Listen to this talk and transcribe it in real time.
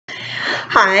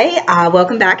Hi,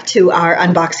 welcome back to our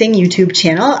unboxing YouTube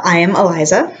channel. I am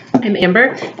Eliza. I'm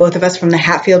Amber. Both of us from the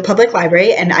Hatfield Public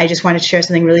Library, and I just wanted to share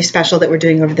something really special that we're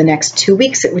doing over the next 2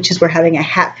 weeks, which is we're having a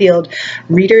Hatfield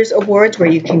Readers Awards where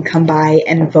you can come by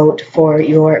and vote for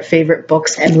your favorite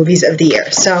books and movies of the year.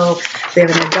 So we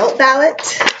have an adult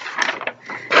ballot,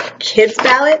 kids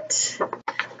ballot.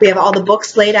 We have all the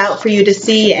books laid out for you to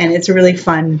see, and it's a really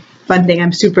fun thing.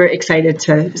 I'm super excited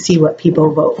to see what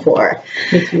people vote for.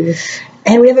 Me too.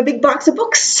 And we have a big box of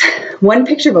books. One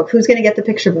picture book. Who's going to get the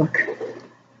picture book?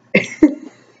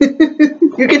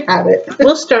 You can have it.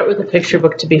 We'll start with the picture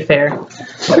book, to be fair.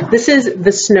 This is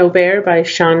The Snow Bear by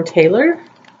Sean Taylor.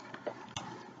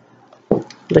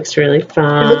 Looks really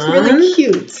fun. It looks really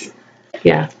cute.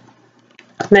 Yeah.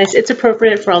 Nice. It's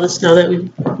appropriate for all the snow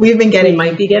that we've been getting. We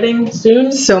might be getting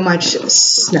soon. So much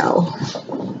snow.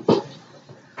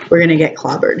 We're going to get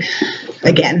clobbered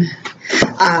again.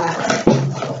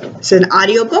 It's an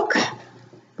audiobook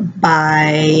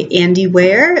by Andy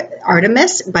Weir,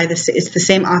 Artemis. It's the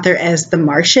same author as The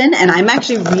Martian, and I'm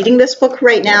actually reading this book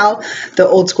right now, the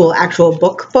old school actual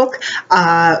book. But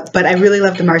I really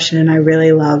love The Martian, and I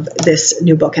really love this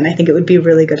new book, and I think it would be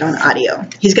really good on audio.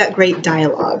 He's got great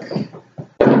dialogue.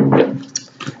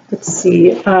 Let's see.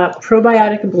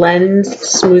 Probiotic blends,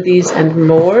 smoothies, and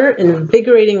more.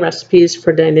 Invigorating recipes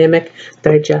for dynamic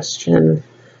digestion.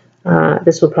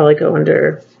 This will probably go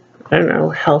under, I don't know,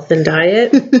 health and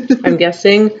diet, I'm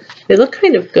guessing. They look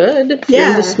kind of good.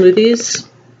 Yeah. The smoothies.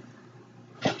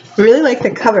 I really like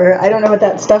the cover. I don't know what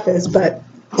that stuff is, but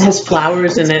it has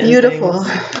flowers in it. Beautiful.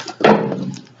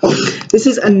 This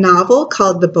is a novel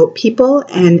called The Boat People,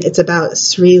 and it's about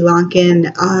Sri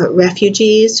Lankan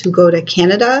refugees who go to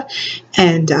Canada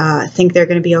and think they're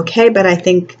going to be okay, but I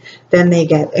think then they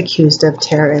get accused of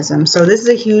terrorism. So this is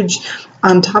a huge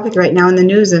topic right now in the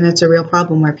news, and it's a real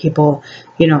problem where people,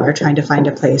 you know, are trying to find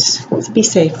a place to be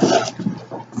safe.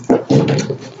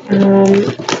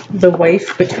 The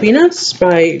Wife Between Us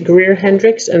by Greer,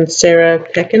 Hendricks, and Sarah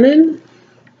Pekkanen.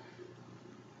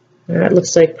 That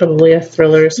looks like probably a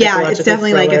thriller. Yeah, it's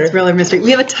definitely like a thriller mystery.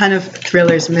 We have a ton of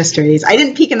thrillers and mysteries. I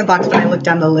didn't peek in the box, but I looked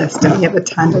down the list, and we have a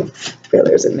ton of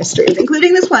thrillers and mysteries,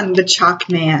 including this one, The Chalk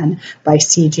Man by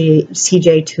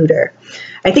C.J. Tudor.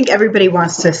 I think everybody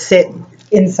wants to sit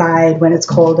inside when it's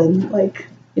cold and, like,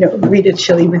 you know, read a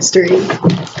chilly mystery.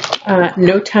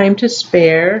 No Time to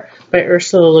Spare by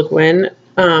Ursula Le Guin.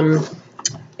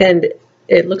 And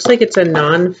it looks like it's a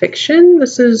nonfiction.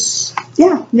 This is...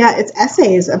 Yeah, it's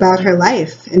essays about her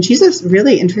life. And she's a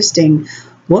really interesting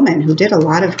woman who did a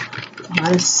lot of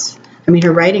I mean,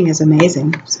 her writing is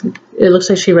amazing. It looks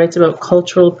like she writes about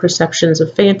cultural perceptions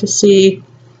of fantasy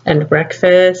and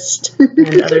breakfast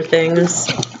and other things.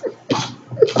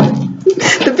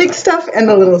 The big stuff and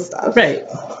the little stuff. Right.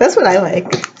 That's what I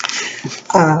like.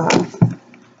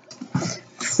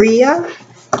 Freya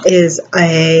is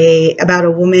about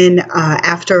a woman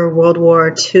after World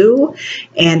War II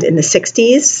and in the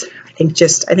 60s. I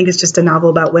think it's just a novel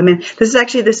about women. This is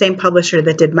actually the same publisher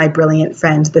that did My Brilliant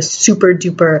Friend, the super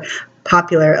duper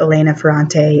popular Elena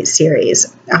Ferrante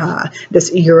series.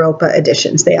 This Europa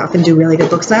editions. They often do really good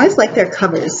books. And I always like their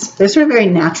covers. They're sort of very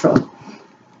natural.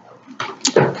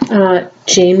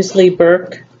 James Lee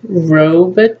Burke,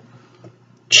 Robicheaux.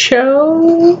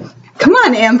 Come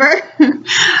on, Amber.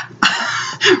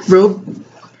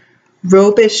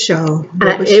 Robicheaux.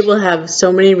 It will have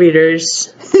so many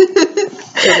readers.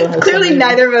 Clearly,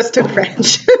 neither of us took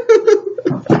French.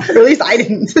 Or at least I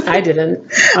didn't. I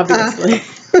didn't, obviously.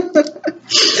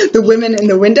 The Women in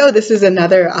the Window. This is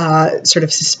another sort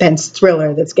of suspense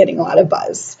thriller that's getting a lot of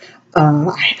buzz.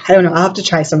 I don't know. I'll have to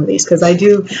try some of these because I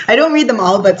don't read them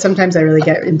all, but sometimes I really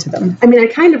get into them. I mean, I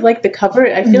kind of like the cover.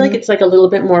 I feel like it's like a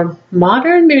little bit more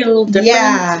modern, maybe a little different.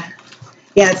 Yeah,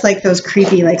 it's like those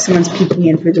creepy, like someone's peeking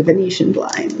in through the Venetian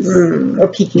blinds or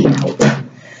peeking out.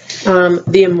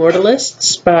 The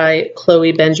Immortalists by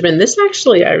Chloe Benjamin. This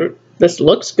actually, this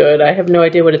looks good. I have no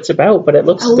idea what it's about, but it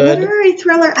looks good. A literary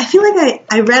thriller. I feel like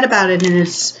I read about it, and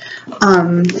it's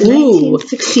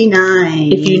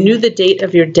 1969. If you knew the date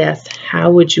of your death,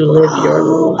 how would you live your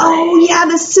life? Oh, yeah,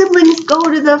 the siblings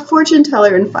go to the fortune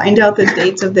teller and find out the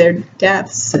dates of their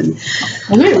deaths. And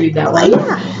I might read that one.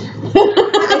 Yeah.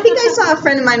 I think I saw a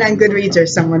friend of mine on Goodreads or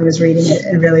someone was reading it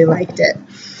and really liked it.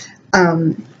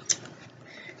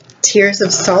 Tears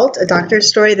of Salt, a doctor's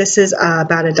story. This is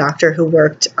about a doctor who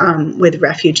worked with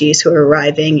refugees who are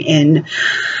arriving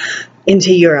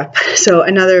into Europe. So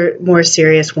another more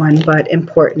serious one, but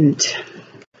important.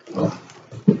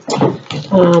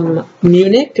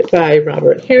 Munich by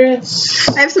Robert Harris.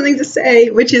 I have something to say,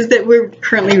 which is that we're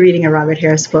currently reading a Robert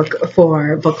Harris book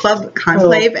for book club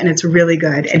Conclave, and it's really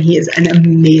good, and he is an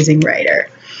amazing writer.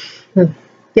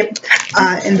 Yep.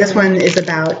 And this one is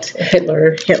about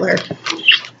Hitler.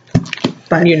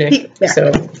 But Munich.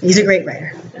 So he's a great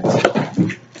writer.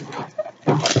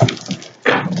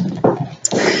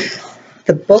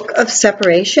 The Book of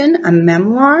Separation, a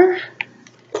memoir.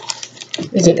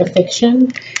 Is it a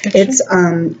fiction? It's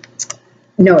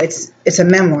no, it's a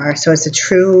memoir, so it's a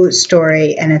true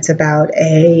story, and it's about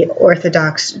a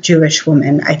Orthodox Jewish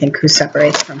woman, I think, who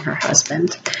separates from her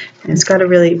husband. And it's got a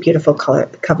really beautiful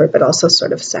cover, but also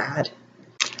sort of sad.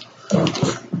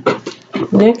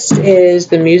 Next is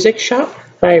The Music Shop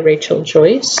by Rachel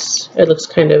Joyce. It looks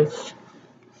kind of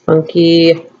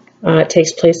funky. It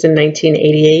takes place in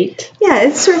 1988. Yeah,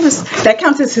 it's sort of that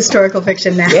counts as historical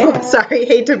fiction now. Yeah. Sorry,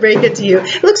 hate to break it to you.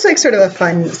 It looks like sort of a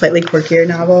fun, slightly quirkier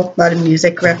novel. A lot of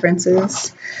music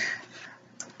references.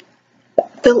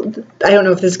 I don't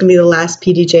know if this is going to be the last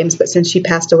P.D. James, but since she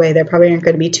passed away, there probably aren't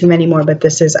going to be too many more. But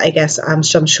this is, I guess,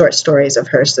 some short stories of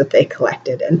hers that they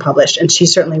collected and published. And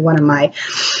she's certainly one of my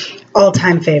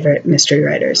all-time favorite mystery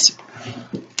writers.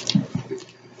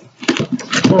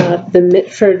 The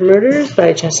Mitford Murders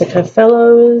by Jessica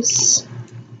Fellows.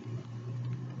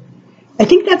 I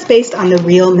think that's based on the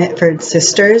real Mitford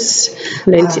sisters.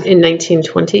 In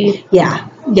 1920? Yeah,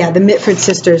 the Mitford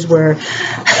sisters were...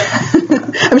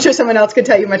 I'm sure someone else could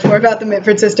tell you much more about the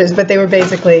Mitford sisters, but they were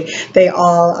basically, they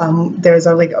all, there was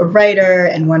like a writer,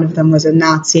 and one of them was a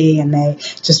Nazi, and they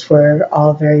just were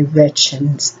all very rich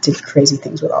and did crazy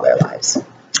things with all their lives.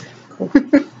 Cool.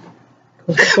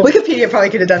 Wikipedia probably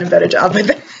could have done a better job with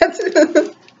that.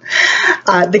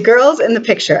 The Girls in the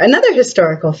Picture, another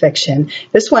historical fiction.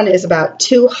 This one is about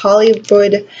two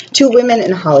women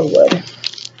in Hollywood.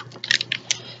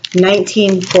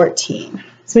 1914.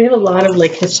 So we have a lot of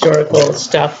like historical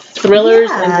stuff, thrillers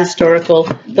and historical.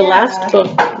 The last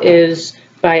book is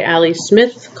by Ali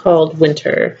Smith called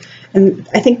Winter. And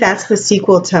I think that's the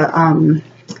sequel to Autumn.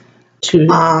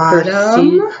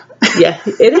 Yeah.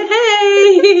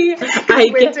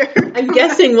 I'm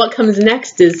guessing what comes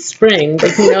next is spring,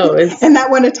 but who knows? And that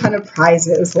won a ton of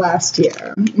prizes last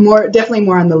year. Definitely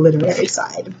more on the literary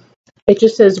side. It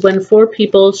just says, when 4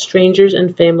 people, strangers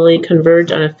and family,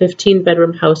 converge on a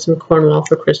 15-bedroom house in Cornwall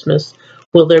for Christmas,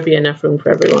 will there be enough room for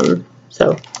everyone?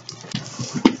 So,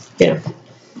 yeah.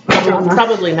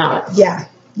 Probably not. Yeah.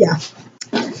 That's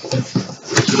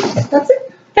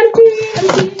it.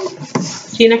 Empty.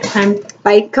 See you next time.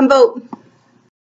 Bye. Come vote.